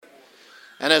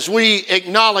And as we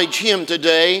acknowledge him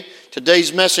today,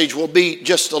 today's message will be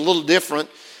just a little different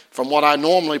from what I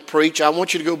normally preach. I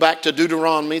want you to go back to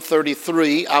Deuteronomy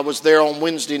 33. I was there on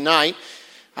Wednesday night.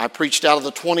 I preached out of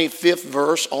the 25th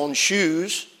verse on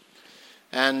shoes.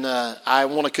 And I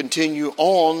want to continue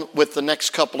on with the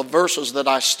next couple of verses that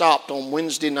I stopped on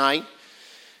Wednesday night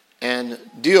and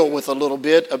deal with a little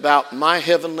bit about my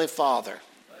Heavenly Father.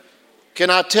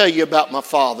 Can I tell you about my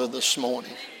Father this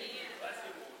morning?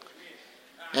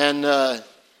 And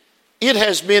it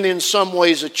has been in some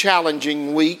ways a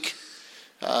challenging week.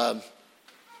 And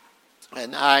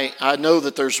I know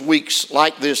that there's weeks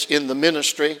like this in the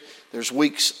ministry. There's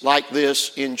weeks like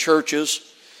this in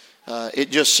churches. It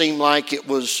just seemed like it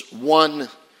was one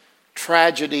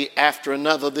tragedy after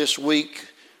another this week.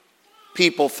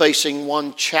 People facing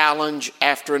one challenge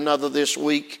after another this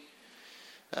week.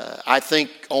 I think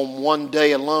on one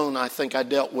day alone, I think I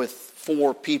dealt with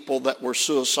 4 people that were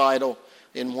suicidal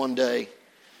in one day.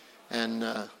 And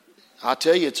I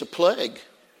tell you, it's a plague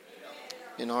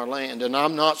in our land. And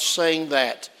I'm not saying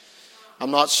that.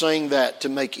 I'm not saying that to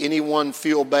make anyone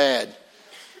feel bad,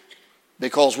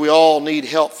 because we all need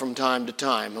help from time to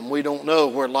time. And we don't know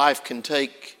where life can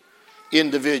take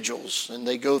individuals, and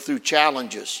they go through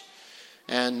challenges.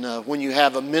 And when you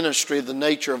have a ministry, the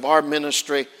nature of our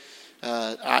ministry,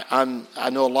 I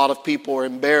know a lot of people are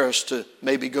embarrassed to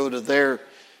maybe go to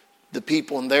the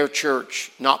people in their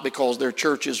church, not because their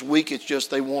church is weak, it's just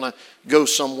they want to go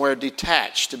somewhere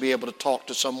detached to be able to talk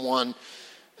to someone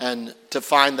and to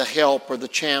find the help or the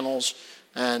channels,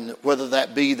 and whether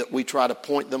that be that we try to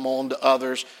point them on to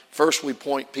others. First we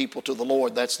point people to the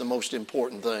Lord. That's the most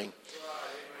important thing.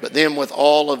 But then with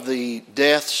all of the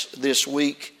deaths this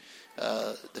week,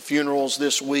 the funerals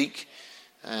this week,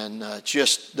 and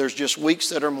there's just weeks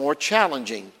that are more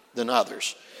challenging than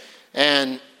others.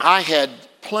 And I had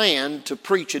planned to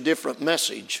preach a different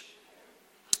message.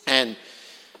 And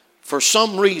for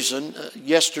some reason,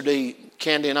 yesterday,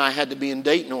 Candy and I had to be in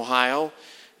Dayton, Ohio,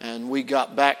 and we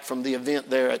got back from the event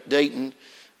there at Dayton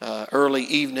early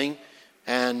evening.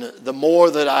 And the more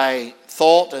that I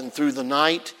thought, and through the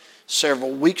night,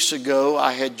 several weeks ago,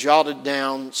 I had jotted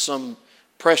down some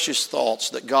precious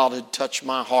thoughts that God had touched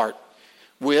my heart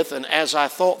with. And as I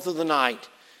thought through the night,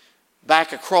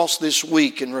 back across this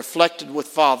week and reflected with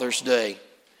Father's Day,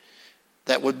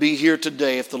 that would be here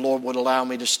today if the Lord would allow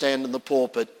me to stand in the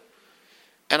pulpit.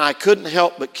 And I couldn't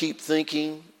help but keep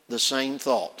thinking the same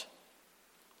thought.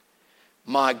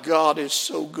 My God is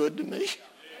so good to me.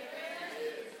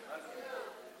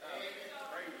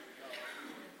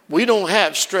 We don't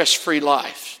have stress-free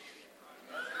life.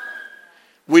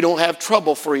 We don't have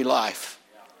trouble-free life.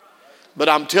 But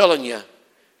I'm telling you,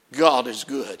 God is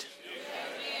good.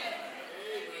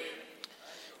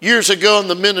 Years ago in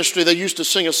the ministry, they used to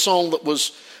sing a song that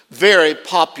was very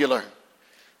popular.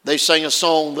 They sang a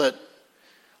song that,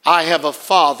 I have a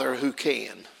Father who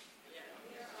can.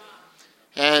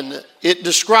 And it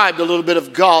described a little bit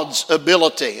of God's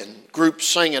ability, and groups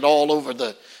sang it all over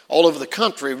the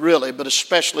country, really, but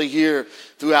especially here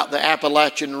throughout the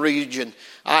Appalachian region.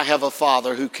 I have a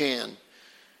Father who can.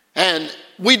 And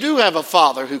we do have a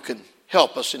Father who can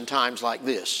help us in times like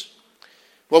this.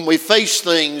 When we face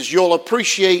things, you'll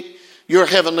appreciate your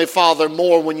Heavenly Father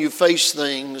more when you face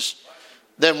things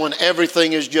than when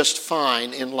everything is just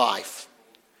fine in life.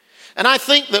 And I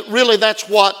think that really that's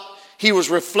what he was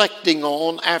reflecting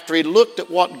on after he looked at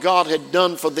what God had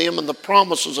done for them and the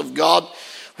promises of God.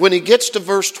 When he gets to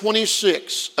verse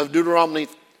 26 of Deuteronomy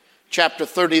chapter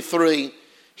 33,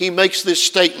 he makes this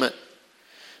statement.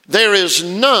 There is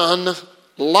none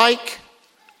like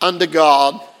unto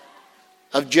God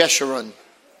of Jeshurun.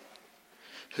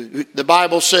 The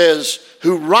Bible says,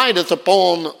 who rideth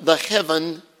upon the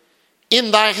heaven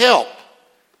in thy help,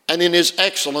 and in his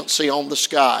excellency on the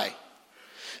sky.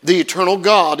 The eternal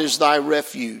God is thy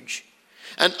refuge.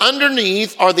 And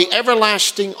underneath are the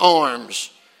everlasting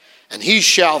arms, and he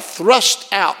shall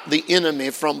thrust out the enemy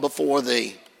from before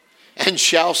thee, and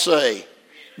shall say,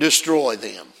 destroy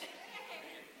them.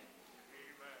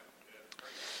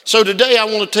 So today I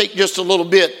want to take just a little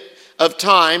bit of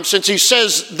time, since he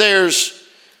says there's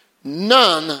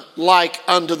none like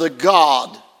unto the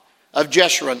God of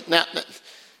Jeshurun. Now,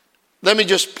 let me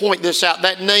just point this out.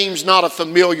 That name's not a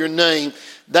familiar name.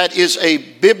 That is a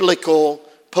biblical,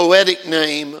 poetic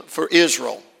name for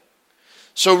Israel.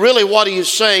 So really what he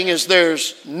is saying is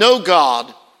there's no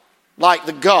God like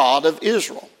the God of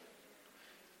Israel.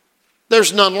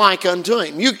 There's none like unto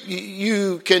him.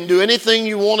 You can do anything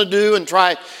you want to do and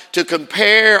try to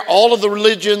compare all of the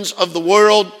religions of the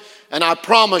world, and I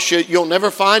promise you, you'll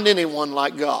never find anyone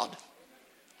like God.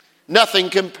 Nothing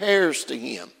compares to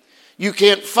him. You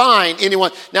can't find anyone.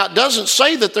 Now, it doesn't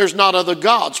say that there's not other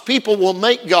gods. People will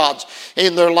make gods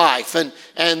in their life, and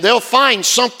they'll find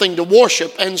something to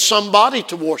worship and somebody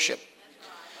to worship.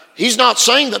 He's not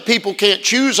saying that people can't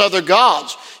choose other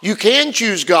gods. You can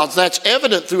choose gods. That's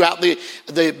evident throughout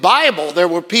the Bible. There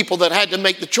were people that had to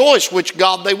make the choice which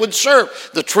God they would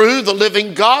serve. The true, the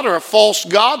living God, or a false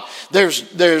God.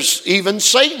 There's even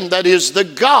Satan that is the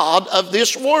God of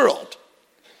this world.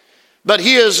 But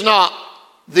he is not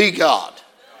the God.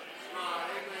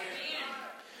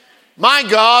 My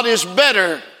God is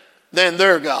better than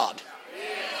their God.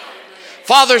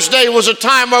 Father's Day was a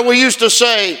time where we used to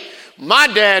say, my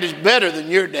dad is better than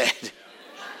your dad.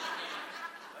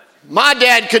 My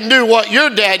dad can do what your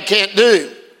dad can't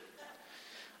do.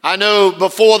 I know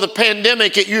before the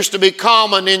pandemic, it used to be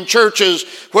common in churches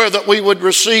where that we would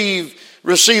receive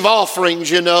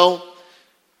offerings,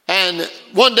 And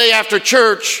one day after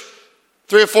church,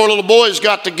 3 or 4 little boys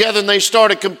got together and they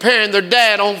started comparing their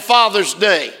dad on Father's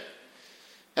Day.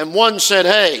 And one said,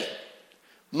 hey,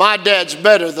 my dad's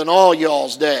better than all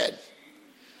y'all's dad.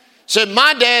 Said,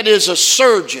 my dad is a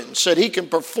surgeon. Said he can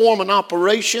perform an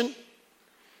operation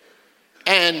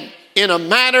and in a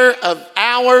matter of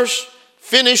hours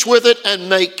finish with it and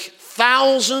make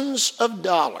thousands of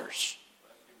dollars.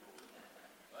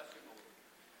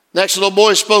 Next little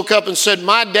boy spoke up and said,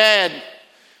 my dad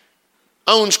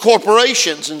owns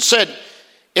corporations, and said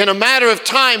in a matter of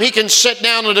time he can sit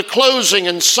down at a closing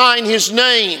and sign his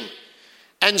name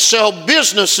and sell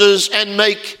businesses and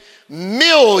make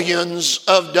millions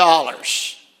of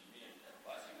dollars.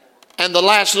 And the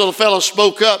last little fellow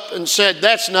spoke up and said,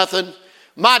 that's nothing.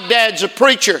 My dad's a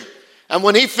preacher, and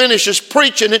when he finishes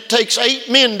preaching, it takes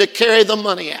 8 men to carry the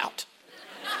money out.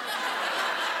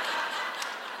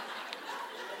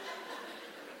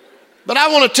 But I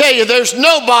want to tell you, there's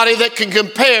nobody that can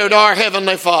compare to our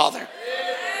Heavenly Father.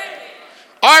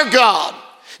 Our God.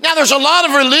 Now, there's a lot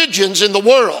of religions in the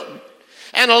world,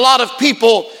 and a lot of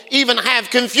people even have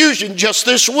confusion. Just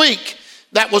this week,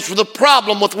 that was the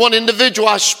problem with one individual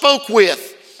I spoke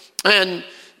with. And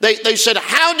they said,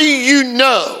 how do you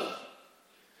know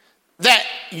that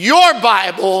your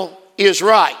Bible is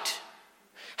right?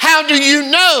 How do you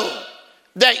know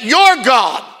that your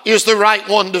God is the right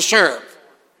one to serve?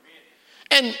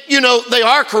 And, they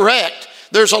are correct.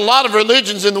 There's a lot of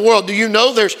religions in the world. Do you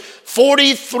know there's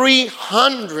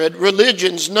 4,300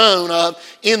 religions known of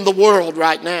in the world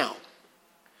right now?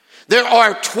 There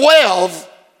are 12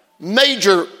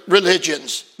 major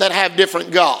religions that have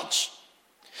different gods.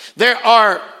 There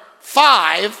are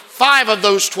five of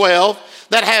those 12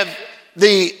 that have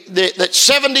that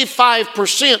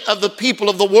 75% of the people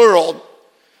of the world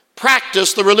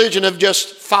practice the religion of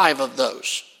just 5 of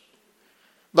those.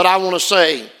 But I want to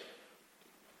say,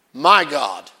 my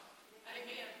God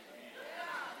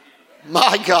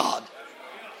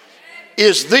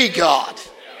is the God.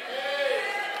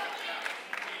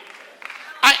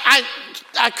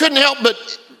 I couldn't help but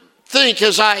think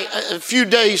as a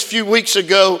few weeks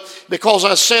ago, because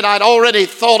I said I'd already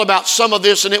thought about some of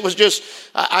this, and it was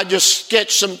I just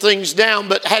sketched some things down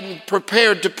but hadn't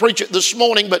prepared to preach it this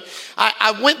morning. But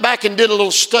I went back and did a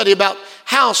little study about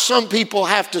how some people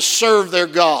have to serve their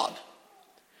God.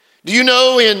 Do you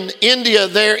know in India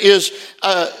there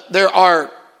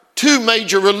are 2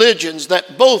 major religions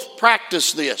that both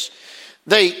practice this?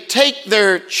 They take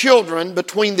their children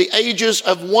between the ages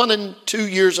of 1 and 2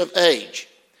 years of age.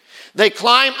 They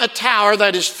climb a tower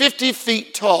that is 50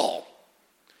 feet tall,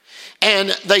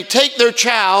 and they take their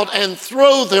child and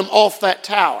throw them off that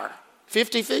tower,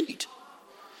 50 feet.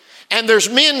 And there's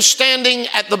men standing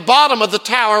at the bottom of the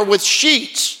tower with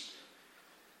sheets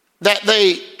that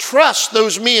they trust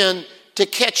those men to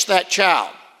catch that child.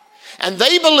 And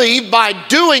they believe by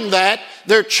doing that,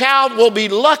 their child will be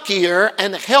luckier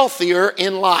and healthier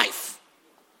in life.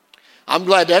 I'm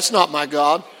glad that's not my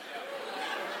God.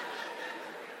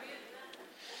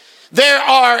 There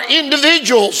are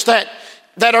individuals that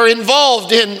are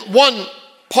involved in one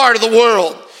part of the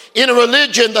world, in a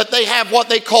religion that they have what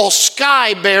they call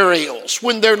sky burials.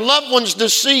 When their loved ones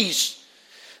decease,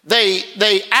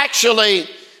 they actually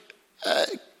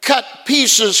cut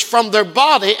pieces from their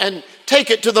body and take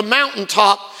it to the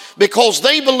mountaintop, because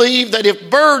they believe that if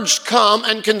birds come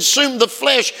and consume the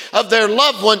flesh of their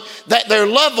loved one, that their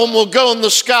loved one will go in the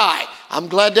sky. I'm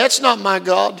glad that's not my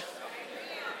God.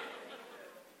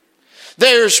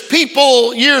 There's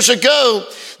people years ago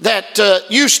that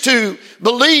used to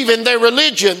believe in their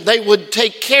religion. They would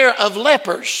take care of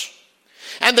lepers,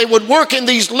 and they would work in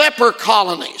these leper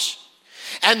colonies.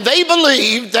 And they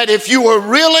believed that if you were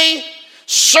really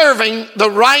serving the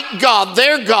right God,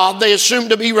 their God, they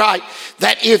assumed to be right,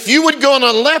 that if you would go in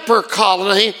a leper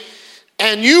colony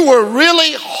and you were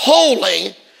really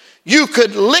holy, you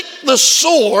could lick the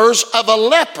sores of a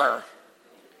leper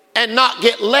and not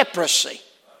get leprosy.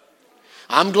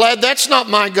 I'm glad that's not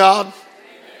my God.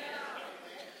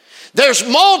 There's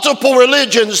multiple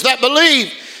religions that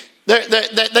believe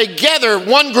that they gather,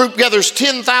 one group gathers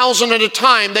 10,000 at a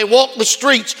time. They walk the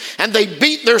streets and they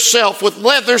beat themselves with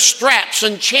leather straps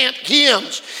and chant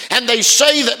hymns. And they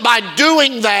say that by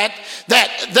doing that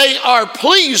they are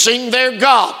pleasing their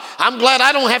God. I'm glad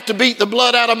I don't have to beat the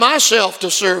blood out of myself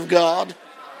to serve God.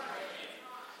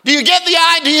 Do you get the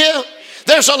idea?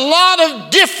 There's a lot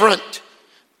of different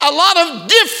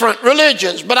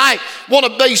religions, but I want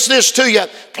to base this to you,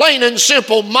 plain and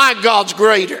simple, my God's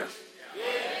greater.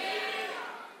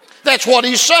 That's what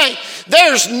he's saying.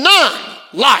 There's none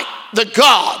like the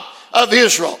God of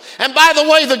Israel. And by the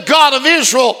way, the God of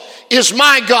Israel is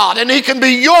my God, and he can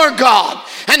be your God.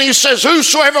 And he says,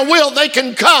 whosoever will, they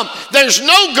can come. There's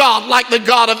no God like the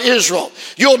God of Israel.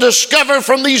 You'll discover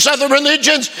from these other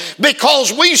religions,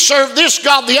 because we serve this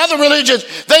God, the other religions,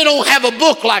 they don't have a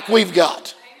book like we've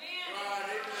got.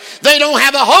 They don't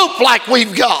have a hope like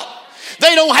we've got.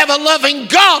 They don't have a loving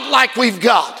God like we've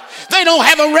got. They don't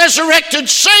have a resurrected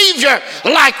Savior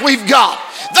like we've got.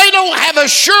 They don't have a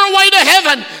sure way to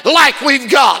heaven like we've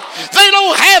got. They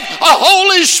don't have a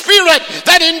Holy Spirit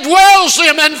that indwells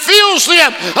them and fills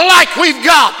them like we've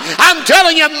got. I'm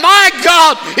telling you, my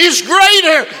God is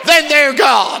greater than their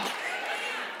God.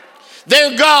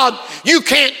 Their God, you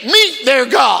can't meet their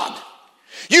God.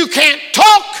 You can't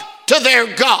talk to their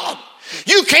God.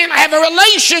 You can't have a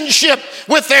relationship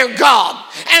with their God.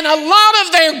 And a lot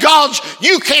of their gods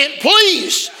you can't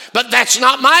please. But that's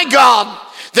not my God.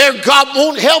 Their God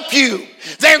won't help you.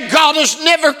 Their God has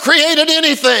never created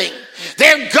anything.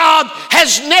 Their God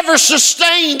has never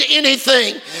sustained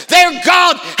anything. Their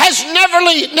God has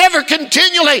never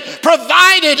continually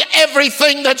provided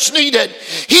everything that's needed.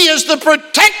 He is the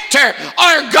protector,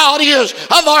 our God is,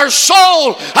 of our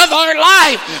soul, of our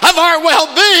life, of our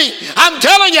well-being. I'm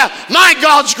telling you, my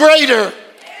God's greater.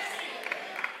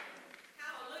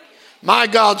 My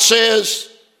God says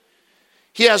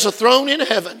he has a throne in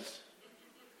heaven,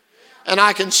 and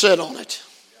I can sit on it.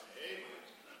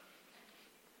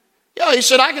 Yeah, he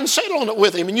said, I can sit on it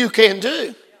with him, and you can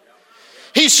too.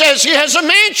 He says he has a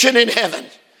mansion in heaven,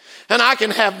 and I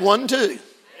can have one too.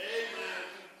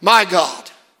 My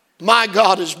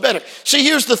God is better. See,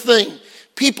 here's the thing.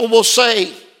 People will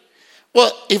say,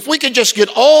 well, if we could just get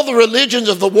all the religions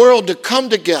of the world to come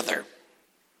together,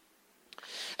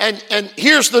 and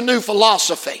here's the new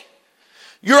philosophy.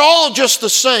 You're all just the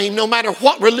same no matter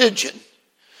what religion.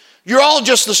 You're all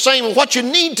just the same, and what you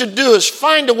need to do is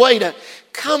find a way to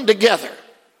come together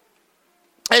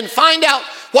and find out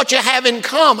what you have in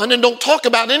common, and don't talk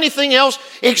about anything else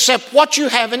except what you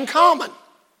have in common.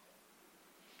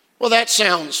 Well, that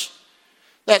sounds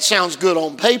good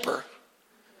on paper.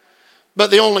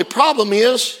 But the only problem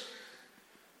is,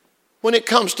 when it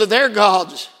comes to their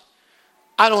gods,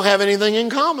 I don't have anything in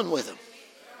common with them.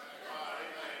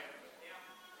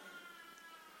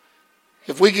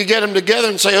 If we could get them together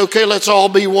and say, okay, let's all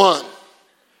be one,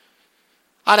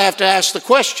 I'd have to ask the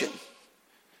question,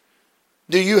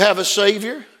 do you have a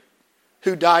Savior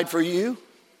who died for you?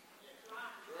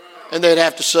 And they'd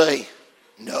have to say,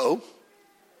 no.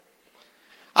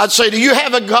 I'd say, do you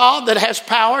have a God that has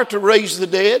power to raise the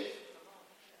dead?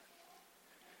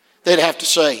 They'd have to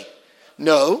say,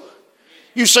 no.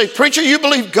 You say, preacher, you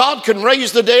believe God can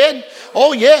raise the dead?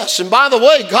 Oh, yes. And by the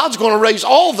way, God's going to raise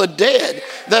all the dead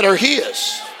that are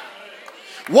his.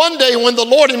 One day when the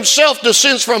Lord himself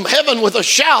descends from heaven with a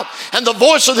shout and the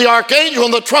voice of the archangel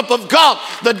and the trump of God,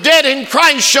 the dead in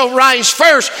Christ shall rise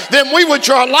first. Then we which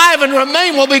are alive and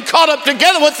remain will be caught up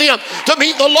together with them to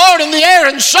meet the Lord in the air.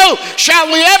 And so shall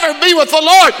we ever be with the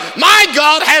Lord. My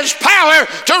God has power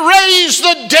to raise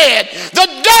the dead. The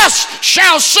dust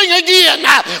shall sing again.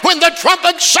 When the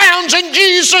trumpet sounds and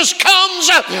Jesus comes,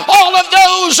 all of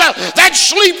those that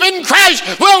sleep in Christ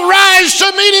will rise to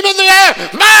meet him in the air.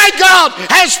 My God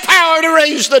has power to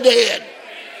raise the dead.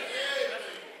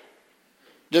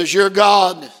 Does your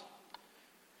God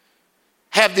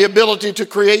have the ability to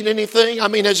create anything? I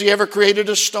mean, has he ever created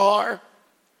a star?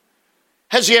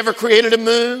 Has he ever created a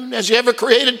moon? Has he ever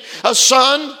created a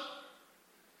sun?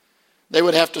 They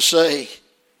would have to say,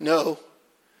 no.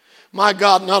 My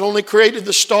God not only created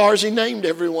the stars, he named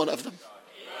every one of them.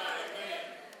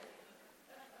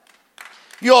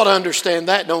 You ought to understand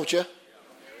that, don't you?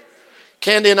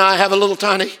 Candy and I have a little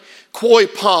tiny koi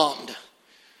pond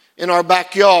in our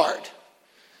backyard.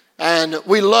 And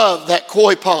we love that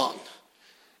koi pond.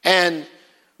 And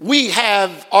we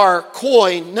have our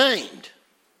koi named.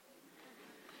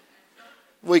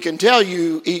 We can tell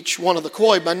you each one of the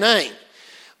koi by name.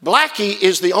 Blackie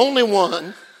is the only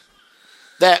one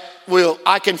that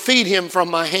I can feed him from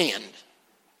my hand.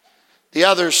 The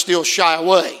others still shy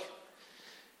away.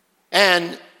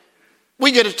 And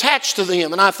we get attached to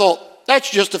them. And I thought, that's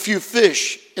just a few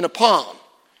fish in a pond.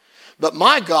 But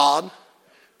my God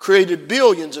created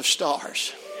billions of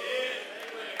stars.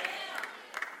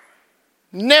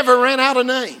 Never ran out of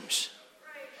names.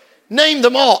 Named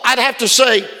them all. I'd have to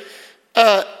say,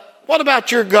 what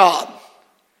about your God?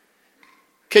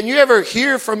 Can you ever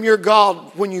hear from your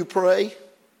God when you pray?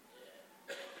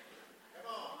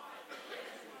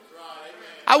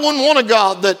 I wouldn't want a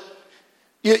God that,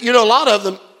 you know, a lot of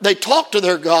them, they talk to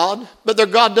their God, but their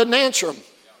God doesn't answer them.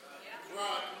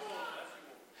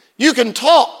 You can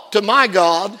talk to my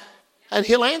God and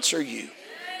he'll answer you.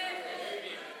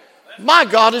 My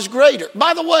God is greater.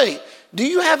 By the way, do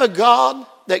you have a God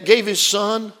that gave his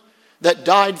son that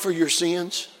died for your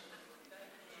sins?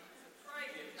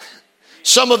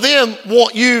 Some of them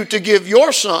want you to give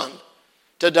your son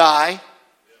to die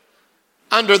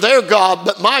under their God,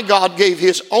 but my God gave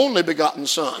his only begotten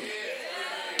son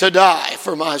to die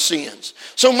for my sins.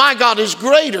 So my God is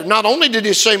greater. Not only did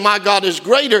he say my God is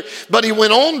greater, but he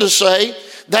went on to say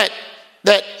that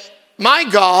my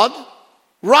God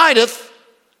rideth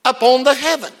upon the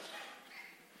heaven.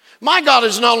 My God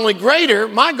is not only greater,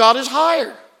 my God is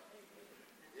higher.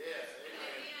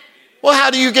 Well,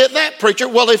 how do you get that, preacher?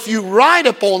 Well, if you ride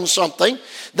upon something,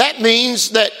 that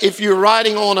means that if you're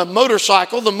riding on a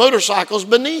motorcycle, the motorcycle's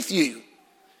beneath you,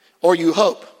 or you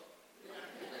hope.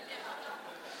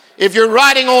 If you're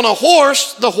riding on a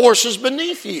horse, the horse is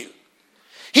beneath you.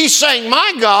 He's saying,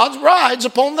 my God rides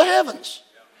upon the heavens.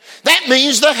 That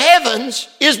means the heavens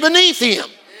is beneath him.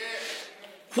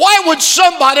 Why would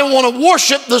somebody want to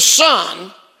worship the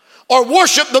sun or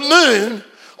worship the moon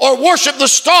or worship the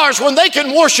stars when they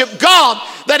can worship God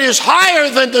that is higher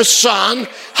than the sun,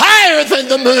 higher than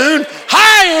the moon,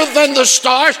 higher than the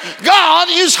stars? God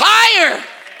is higher.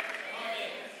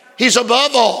 He's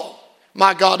above all.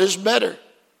 My God is better.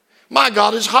 My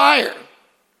God is higher.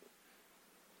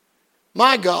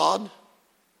 My God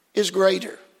is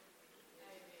greater.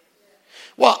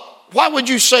 Well, why would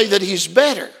you say that he's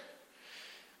better?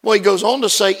 Well, he goes on to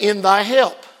say, in thy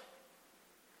help.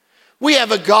 We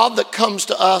have a God that comes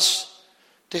to us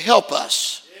to help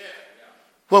us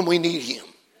when we need him.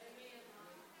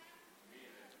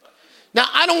 Now,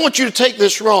 I don't want you to take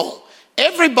this wrong.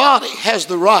 Everybody has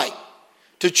the right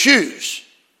to choose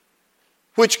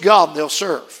which God they'll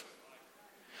serve.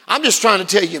 I'm just trying to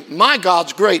tell you, my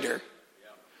God's greater,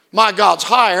 my God's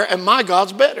higher, and my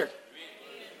God's better.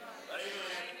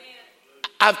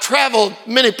 I've traveled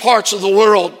many parts of the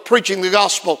world preaching the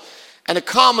gospel, and a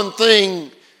common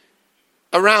thing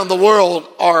around the world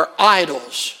are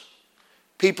idols.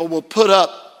 People will put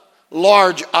up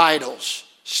large idols,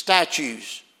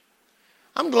 statues.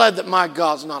 I'm glad that my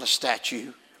God's not a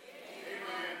statue.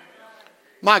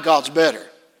 My God's better.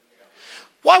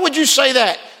 Why would you say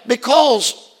that?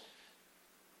 Because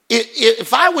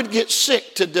if I would get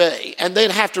sick today and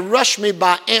they'd have to rush me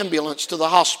by ambulance to the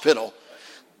hospital,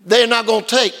 they're not going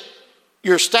to take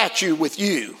your statue with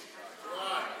you.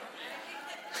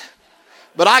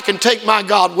 But I can take my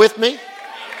God with me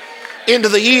into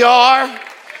the ER,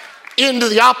 into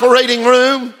the operating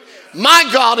room. My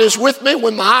God is with me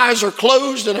when my eyes are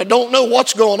closed and I don't know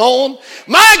what's going on.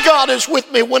 My God is with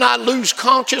me when I lose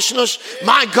consciousness.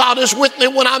 My God is with me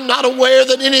when I'm not aware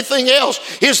that anything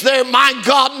else is there. My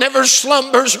God never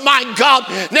slumbers. My God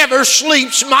never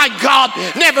sleeps. My God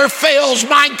never fails.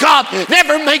 My God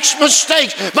never makes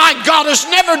mistakes. My God has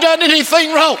never done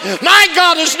anything wrong. My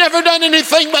God has never done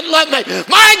anything but love me.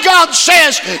 My God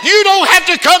says, you don't have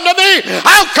to come to me.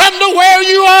 I'll come to where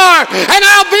you are and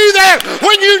I'll be there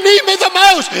when you need me the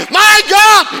most. My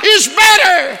God is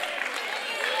better.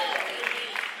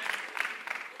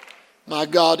 My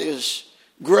God is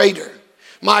greater.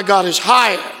 My God is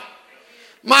higher.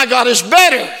 My God is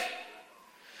better.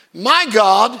 My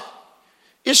God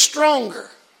is stronger.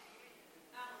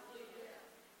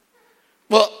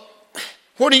 Well,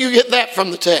 where do you get that from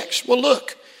the text? Well,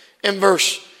 look in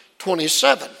verse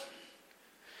 27.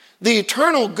 The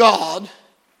eternal God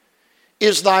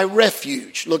is thy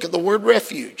refuge. Look at the word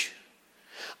refuge.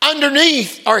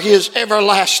 Underneath are his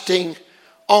everlasting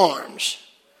arms.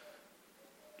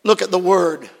 Look at the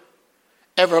word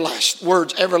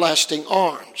everlasting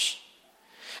arms.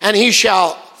 And he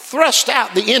shall thrust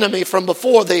out the enemy from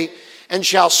before thee and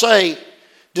shall say,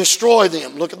 destroy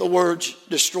them. Look at the words,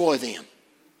 destroy them.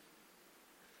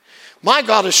 My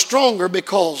God is stronger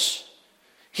because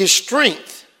his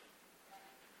strength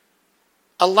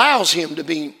allows him to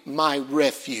be my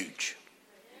refuge.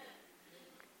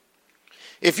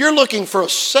 If you're looking for a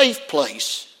safe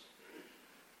place,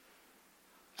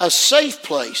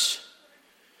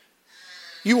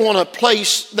 you want a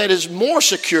place that is more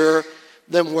secure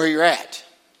than where you're at.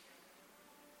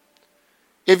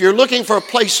 If you're looking for a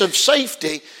place of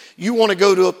safety, you want to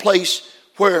go to a place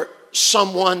where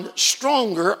someone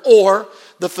stronger or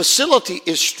the facility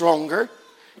is stronger.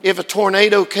 If a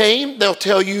tornado came, they'll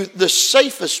tell you the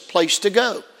safest place to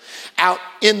go. Out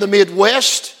in the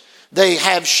Midwest, they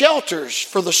have shelters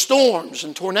for the storms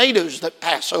and tornadoes that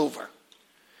pass over.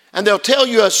 And they'll tell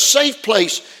you a safe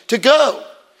place to go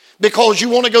because you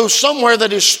want to go somewhere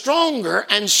that is stronger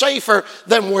and safer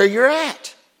than where you're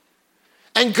at.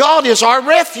 And God is our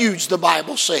refuge, the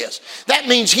Bible says. That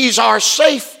means he's our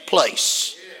safe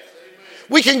place.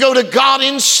 We can go to God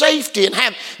in safety and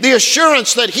have the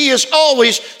assurance that he is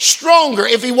always stronger.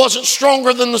 If he wasn't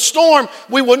stronger than the storm,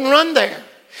 we wouldn't run there.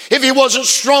 If he wasn't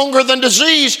stronger than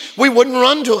disease, we wouldn't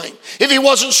run to him. If he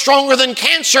wasn't stronger than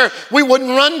cancer, we wouldn't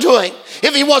run to him.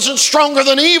 If he wasn't stronger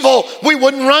than evil, we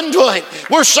wouldn't run to him.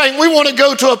 We're saying we want to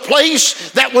go to a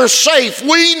place that we're safe.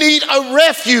 We need a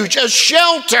refuge, a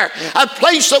shelter, a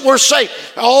place that we're safe.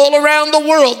 All around the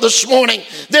world this morning,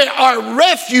 there are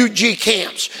refugee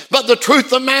camps. But the truth of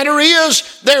the matter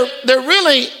is, they're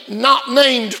really not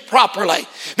named properly,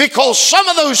 because some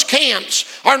of those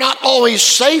camps are not always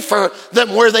safer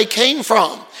than where they came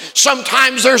from.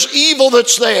 Sometimes there's evil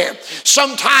that's there.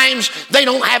 Sometimes they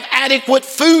don't have adequate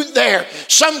food there.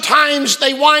 Sometimes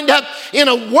they wind up in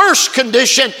a worse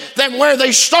condition than where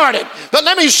they started. But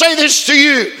let me say this to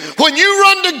you. When you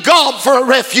run to God for a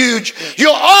refuge,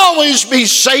 you'll always be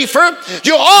safer.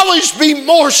 You'll always be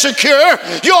more secure.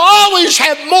 You'll always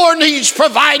have more needs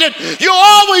provided. You'll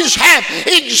always have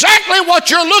exactly what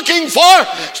you're looking for,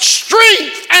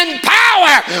 strength and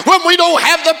power. When we don't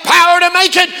have the power to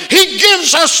make it, he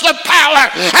gives us the power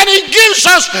and he gives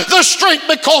us the strength,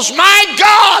 because my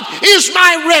God is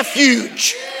my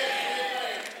refuge,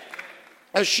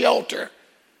 a shelter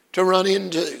to run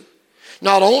into.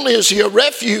 Not only is he a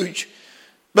refuge,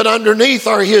 but underneath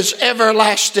are his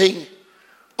everlasting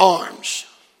arms.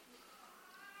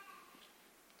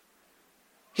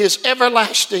 His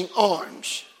everlasting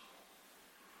arms.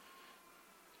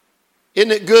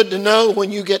 Isn't it good to know when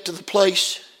you get to the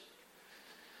place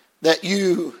that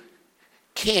you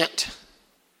can't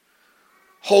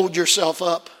hold yourself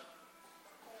up?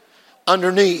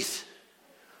 Underneath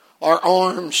are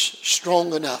arms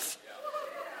strong enough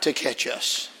to catch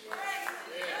us.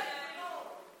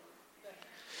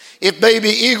 If baby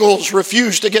eagles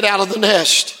refuse to get out of the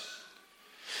nest,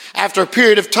 after a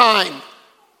period of time,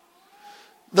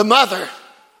 the mother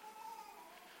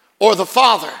or the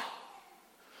father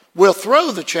will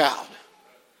throw the child,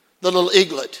 the little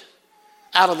eaglet,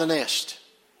 out of the nest.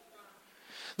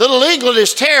 The little eaglet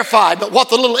is terrified, but what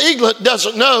the little eaglet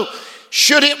doesn't know,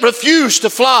 should it refuse to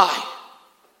fly,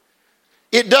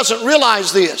 it doesn't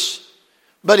realize this,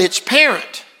 but its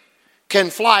parent can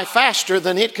fly faster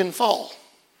than it can fall.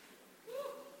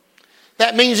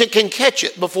 That means it can catch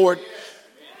it before it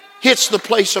hits the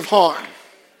place of harm.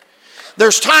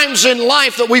 There's times in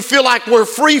life that we feel like we're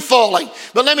free falling,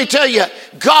 but let me tell you,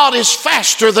 God is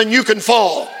faster than you can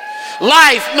fall.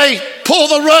 Life may pull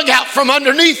the rug out from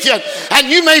underneath you, and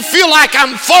you may feel like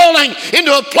I'm falling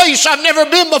into a place I've never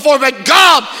been before, but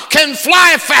God can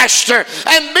fly faster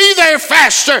and be there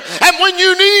faster. And when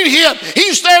you need him,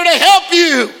 he's there to help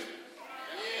you.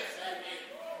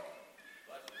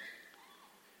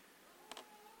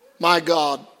 My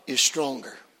God is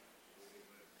stronger.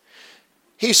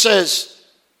 He says,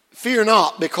 fear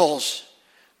not, because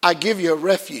I give you a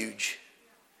refuge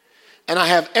and I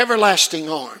have everlasting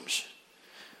arms.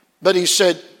 But he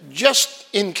said, just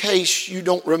in case you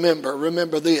don't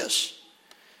remember this.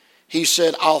 He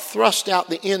said, I'll thrust out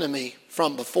the enemy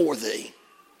from before thee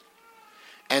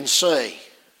and say,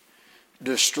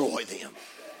 destroy them.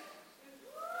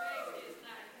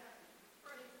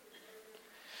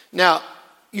 Now,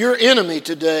 your enemy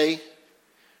today,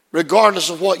 regardless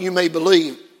of what you may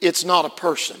believe, it's not a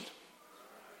person.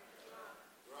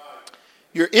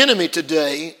 Your enemy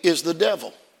today is the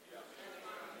devil.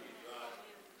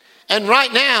 And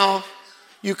right now,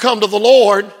 you come to the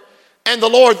Lord, and the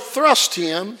Lord thrust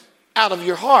him out of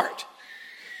your heart.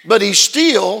 But he's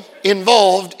still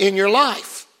involved in your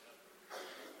life.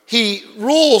 He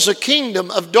rules a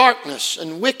kingdom of darkness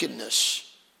and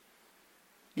wickedness.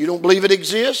 You don't believe it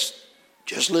exists?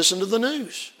 Just listen to the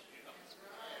news.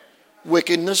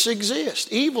 Wickedness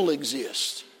exists. Evil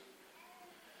exists.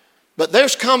 But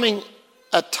there's coming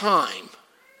a time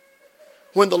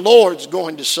when the Lord's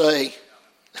going to say,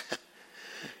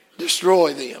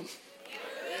 destroy them.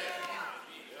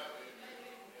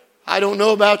 I don't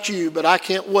know about you, but I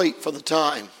can't wait for the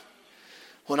time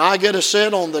when I get to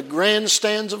sit on the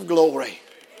grandstands of glory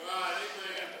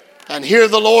and hear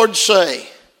the Lord say,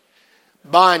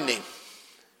 bind him,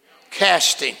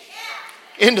 cast him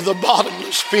into the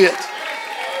bottomless pit.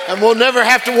 And we'll never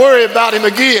have to worry about him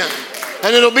again.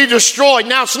 And it'll be destroyed.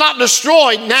 Now, it's not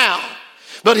destroyed now,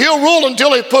 but he'll rule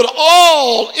until he put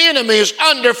all enemies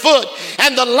underfoot.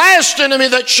 And the last enemy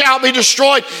that shall be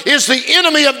destroyed is the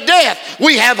enemy of death.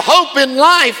 We have hope in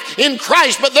life in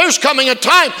Christ, but there's coming a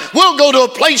time we'll go to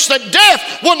a place that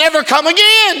death will never come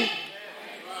again.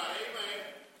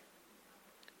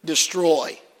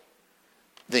 Destroy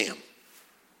them.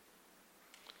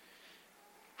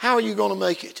 How are you going to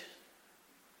make it?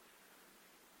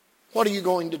 What are you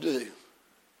going to do?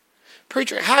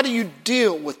 Preacher, how do you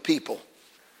deal with people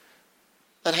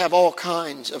that have all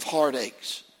kinds of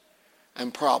heartaches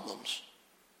and problems?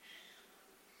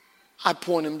 I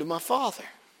point them to my Father.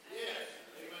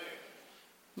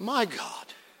 My God.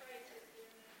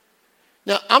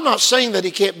 Now, I'm not saying that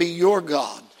he can't be your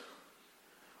God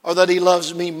or that he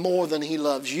loves me more than he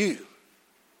loves you.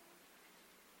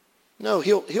 No,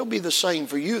 he'll be the same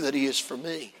for you that he is for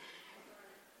me.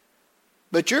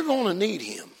 But you're going to need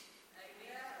him.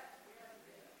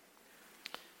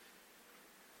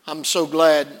 I'm so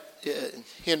glad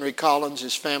Henry Collins,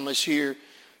 his family's here.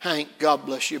 Hank, God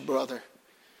bless you, brother.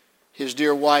 His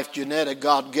dear wife, Janetta,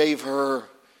 God gave her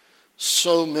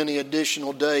so many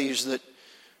additional days that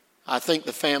I think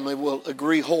the family will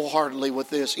agree wholeheartedly with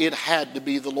this. It had to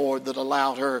be the Lord that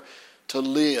allowed her to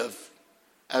live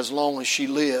as long as she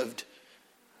lived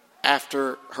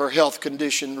after her health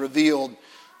condition revealed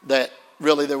that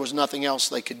really there was nothing else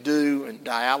they could do, and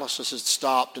dialysis had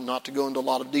stopped, and not to go into a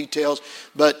lot of details,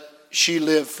 but she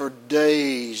lived for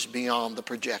days beyond the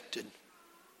projected.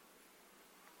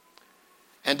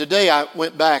 And today I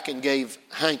went back and gave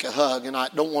Hank a hug, and I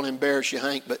don't want to embarrass you,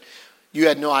 Hank, but you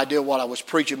had no idea what I was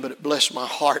preaching, but it blessed my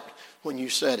heart when you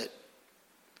said it.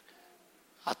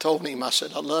 I told him, I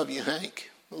said, I love you,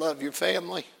 Hank. I love your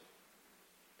family.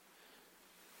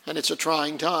 And it's a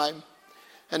trying time.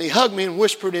 And he hugged me and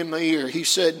whispered in my ear. He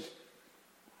said,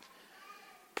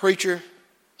 preacher,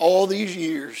 all these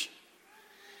years,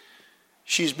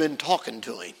 she's been talking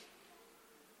to him.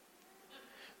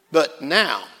 But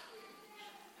now,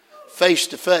 face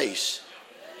to face,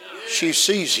 she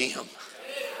sees him.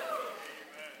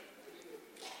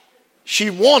 She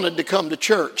wanted to come to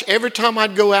church. Every time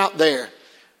I'd go out there,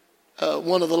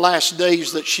 one of the last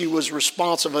days that she was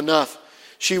responsive enough,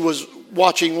 she was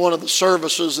watching one of the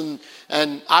services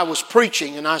and I was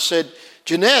preaching, and I said,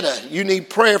 Janetta, you need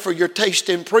prayer for your taste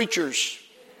in preachers.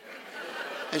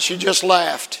 And she just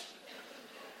laughed.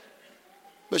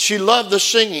 But she loved the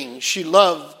singing. She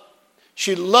loved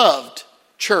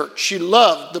church. She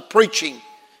loved the preaching.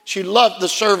 She loved the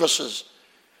services.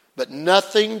 But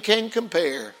nothing can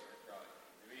compare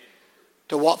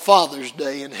to what Father's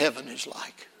Day in heaven is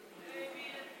like.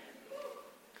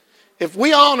 If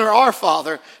we honor our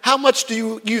Father, how much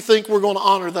do you think we're going to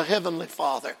honor the Heavenly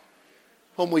Father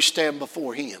when we stand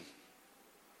before him?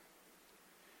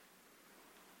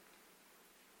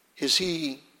 Is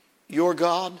he your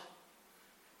God?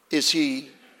 Is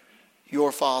he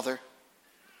your Father?